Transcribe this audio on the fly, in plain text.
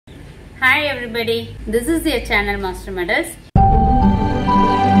Hi everybody, this is your channel Mastermedals.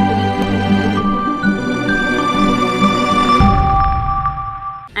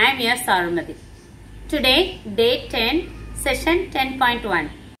 I am your Sarumati. Today, day 10, session 10.1.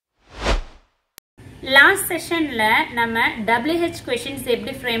 Last session la nama WH questions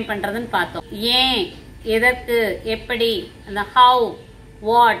எப்படி frame பண்றதுன்னு பார்த்தோம். ஏன், எதற்கு, எப்படி, அந்த how,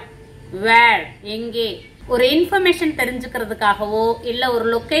 what, where, எங்கே ஒரு இன்ஃபர்மேஷன் தெரிஞ்சுக்கிறதுக்காகவோ இல்ல ஒரு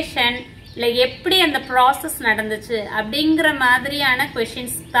லொகேஷன் இல்ல எப்படி அந்த process நடந்துச்சு அப்படிங்கிற மாதிரியான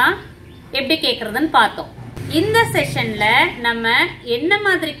questions தான் எப்படி கேக்குறதுன்னு பார்த்தோம். இந்த செஷன்ல நம்ம என்ன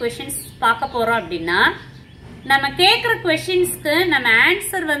மாதிரி questions பார்க்க போறோம் அப்படின்னா, நம்ம கேக்குற questionsக்கு நம்ம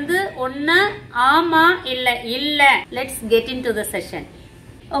ஆன்சர் வந்து ஒண்ணு ஆமா இல்ல. Let's get into the session.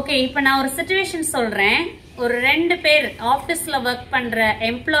 Okay, இப்போ நான் ஒரு சிச்சுவேஷன் சொல்றேன். ஒரு ரெண்டு பேர் ஆபீஸ்ல ஒர்க் பண்ற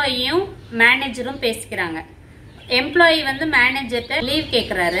எம்ப்ளாயியும் மேனேஜரும் பேசிக்கிறாங்க. எம்ப்ளாயி வந்து மேனேஜர்ட்ட லீவ்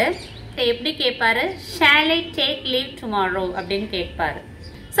கேக்குறாரு. எப்படி கேட்பாரு? shall I take leave tomorrow அப்படின்னு கேட்பாரு.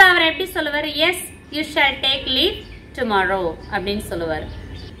 சோ அவர் எப்படி சொல்லுவாரு? yes you shall take leave tomorrow அப்படின்னு சொல்லுவாரு.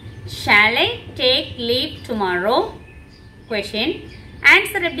 shall I take leave tomorrow question.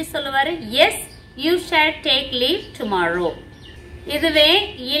 Answer எப்படி சொல்லுவாரு? yes you shall take leave tomorrow. இதுவே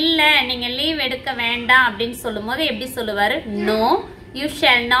இல்ல நீங்க லீவ் எடுக்க வேண்டாம் அப்படின்னு சொல்லும்போது எப்படி சொல்லுவாரு? no you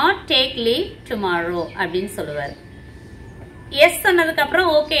shall not take leave tomorrow அப்படின்னு சொல்லுவாரு. எஸ் சொன்னதுக்கு அப்புறம்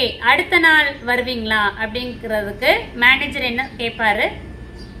ஓகே அடுத்த நாள் வருவீங்களா அப்படிங்கிறதுக்கு மேனேஜர் என்ன கேட்பாரு?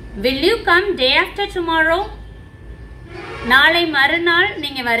 will you come day after tomorrow? நாளை மறுநாள்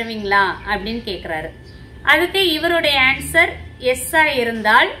நீங்க வருவீங்களா அப்படின்னு கேக்குறாரு. அதுக்கு இவருடைய ஆன்சர் எஸ்ஸா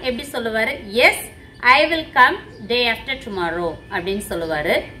இருந்தால் எப்படி சொல்லுவாரு? S I will come day after tomorrow அப்படின்னு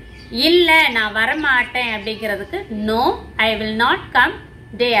சொல்லுவாரு. இல்ல நான் வர மாட்டேன் அப்படிங்கிறதுக்கு no I will not come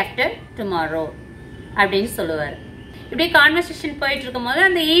day after tomorrow அப்படின்னு சொல்லுவாரு. இப்படி கான்வர்சேஷன் போயிட்டு இருக்கும்போது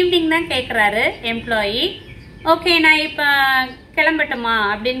அந்த ஈவினிங் தான் கேக்குறாரு எம்ப்ளாயி. ஓகே நான் இப்ப கிளம்பட்டுமா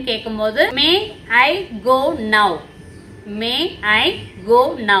அப்படின்னு கேட்கும்போது may I go now? may I go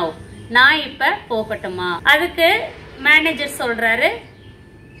now? நான் இப்ப போகட்டுமா? அதுக்கு மேனேஜர் சொல்றாரு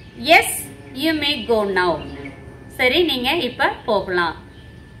yes you may go now. சரி நீங்க இப்ப போகலாம்.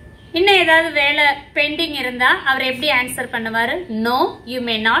 இன்னும் ஏதாவது வேலை பெண்டிங் இருந்தா அவர் எப்படி ஆன்சர் பண்ணுவாரு? no you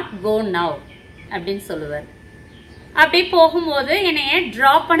may not go now அப்படின்னு சொல்லுவார். அப்படி போகும்போது என்னைய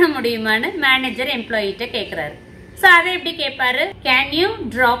டிராப் பண்ண முடியுமான்னு மேனேஜர் எம்ப்ளாயிட்ட கேக்குறாரு. சோ அதை எப்படி கேட்பாரு? can you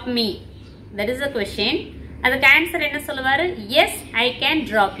drop me? that is a question. அதுக்கு ஆன்சர் என்ன சொல்லுவாரு? yes I can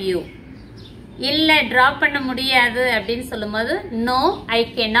drop you. இல்ல டிராப் பண்ண முடியாது அப்படின்னு சொல்லும்போது no I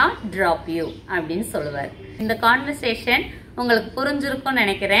cannot drop you அப்படின்னு சொல்லுவார். இந்த கான்வர்சேஷன் உங்களுக்கு புரிஞ்சிருக்கும்னு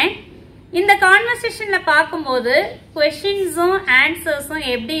நினைக்கிறேன். இந்த கான்வர்சேஷன்ல பார்க்கும்போது क्वेश्चंसும் ஆன்சர்ஸும்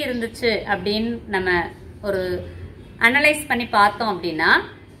எப்படி இருந்துச்சு அப்படின்னு நம்ம ஒரு அனலைஸ் பண்ணி பார்த்தோம் அப்படின்னா,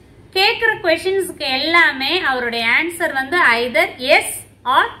 கேக்குற क्वेश्चंसக்கு எல்லாமே அவருடைய ஆன்சர் வந்து either yes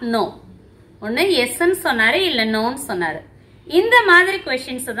or no. ஒன்னு எஸ்ன்னு சொன்னாரு இல்ல நோன்னு சொன்னாரு. இந்த மாதிரி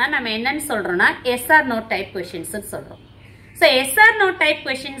क्वेश्चंस தான் நம்ம என்னன்னு சொல்றோம்னா S R no type questions சொல்றோம். So yes R no type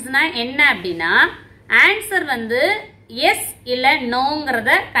क्वेश्चंसனா என்ன அப்படின்னா, ஆன்சர் வந்து எஸ் இல்ல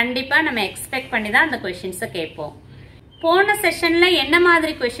நோங்கறத கண்டிப்பா நம்ம எக்ஸ்பெக்ட் பண்ணி தான் அந்த क्वेश्चंस கேட்போம். போன செஷன்ல என்ன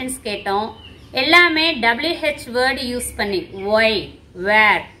மாதிரி क्वेश्चंस கேட்டோம்? எல்லாமே WH வேர்ட் யூஸ் பண்ணி why,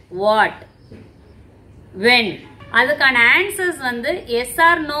 where, what, when அதுக்கான ஆன்சர்ஸ் வந்து எஸ்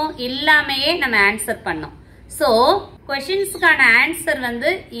ஆர் நோ இல்லாமையே நம்ம ஆன்சர் பண்ணோம். சோ क्वेश्चंसக்கான ஆன்சர் வந்து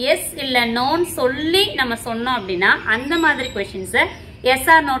எஸ் இல்ல நோன்னு சொல்லி நம்ம சொன்னோம் அப்படின்னா அந்த மாதிரி questions S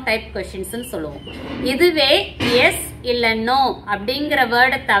R no type questions ன்னு சொல்லுவோம். இதுவே எஸ் இல்ல நோ அப்படிங்கிற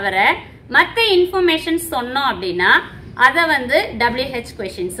வேர்டை தவிர மத்த இன்ஃபர்மேஷன் சொன்னோம் அப்படின்னா அத வந்து WH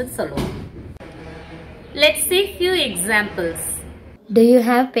questions ன்னு சொல்லுவோம். Let's see few examples. Do you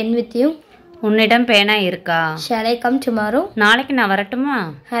have pen with you? உன்னிடம் பேனா இருக்கா? Shall I come tomorrow? நாளைக்கு நான் வரட்டுமா?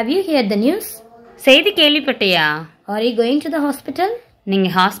 Have you heard the news? செய்தி கேள்விப்பட்டியா? Are you going to the hospital? நீங்க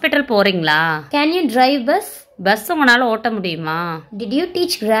ஹாஸ்பிடல் போறீங்களா? Can you drive bus? Bus உங்களால ஓட்ட முடியுமா? Did you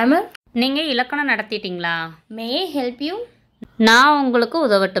teach grammar? நீங்க இலக்கணம் நடத்திட்டீங்களா? May I help you? நான் உங்களுக்கு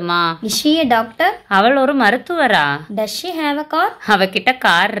உதவட்டுமா? Is she a doctor? அவள் ஒரு மருத்துவரா? Does she have a car? அவகிட்ட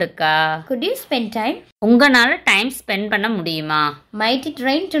கார் இருக்கா? Could you spend time? உங்களால டைம் ஸ்பெண்ட் பண்ண முடியுமா? Might it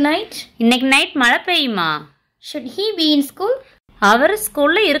rain tonight? இன்னைக்கு நைட் மழை பெய்யுமா? Should he be in school? அவர்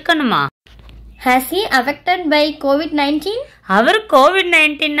ஸ்கூல்ல இருக்கணுமா? Has he affected by COVID-19? Our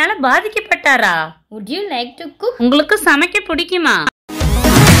COVID-19னால பாதிக்கப்பட்டாரா? Would you like to cook? உங்களுக்கு சமைக்க பிடிக்குமா?